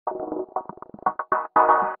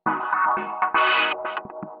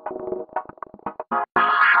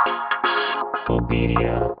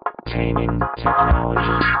OBEDIA Gaming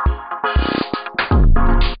Technology.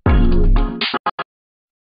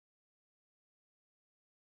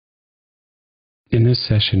 In this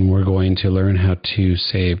session, we're going to learn how to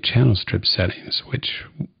save channel strip settings, which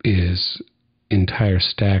is entire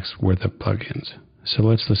stacks worth of plugins. So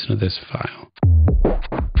let's listen to this file.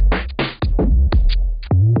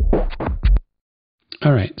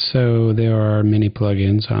 Alright, so there are many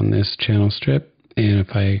plugins on this channel strip, and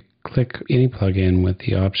if I click any plugin with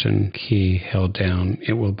the Option key held down,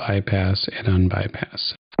 it will bypass and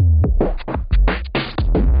unbypass.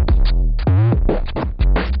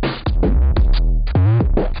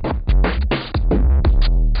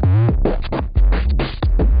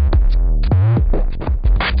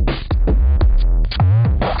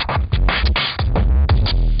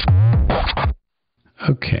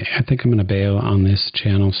 Okay, I think I'm going to bail on this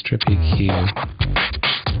channel strip EQ,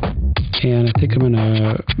 and I think I'm going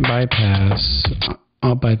to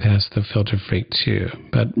I'll bypass the filter freak too.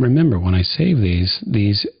 But remember, when I save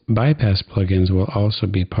these bypass plugins will also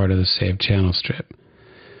be part of the save channel strip.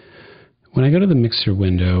 When I go to the mixer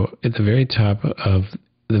window, at the very top of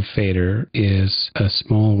the fader is a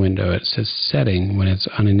small window. It says setting when it's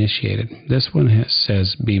uninitiated. This one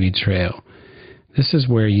says BB trail. This is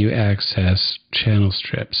where you access channel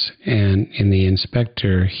strips, and in the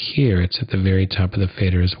inspector here, it's at the very top of the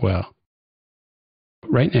fader as well.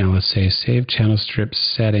 Right now, let's say save channel strip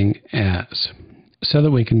setting as. So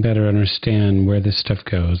that we can better understand where this stuff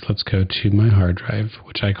goes, let's go to my hard drive,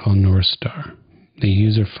 which I call North Star, the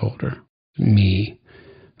user folder, me,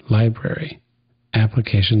 library,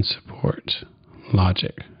 application support,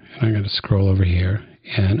 logic. And I'm going to scroll over here,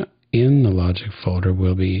 and in the logic folder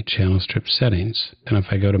will be channel strip settings. And if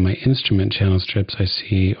I go to my instrument channel strips, I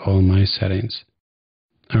see all my settings.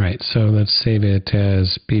 Alright, so let's save it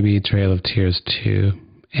as BB Trail of Tears 2.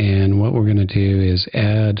 And what we're going to do is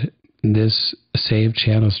add this save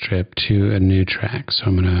channel strip to a new track. So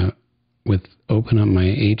I'm going to open up my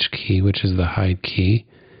H key, which is the hide key.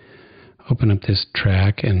 Open up this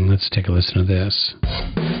track, and let's take a listen to this.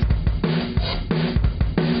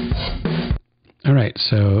 Alright,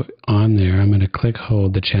 so on there, I'm going to click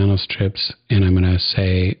hold the channel strips, and I'm going to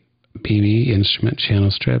say BB instrument channel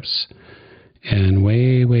strips, and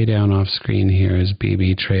way down off screen here is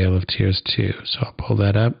BB Trail of Tears 2. So I'll pull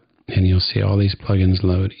that up, and you'll see all these plugins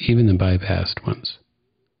load, even the bypassed ones.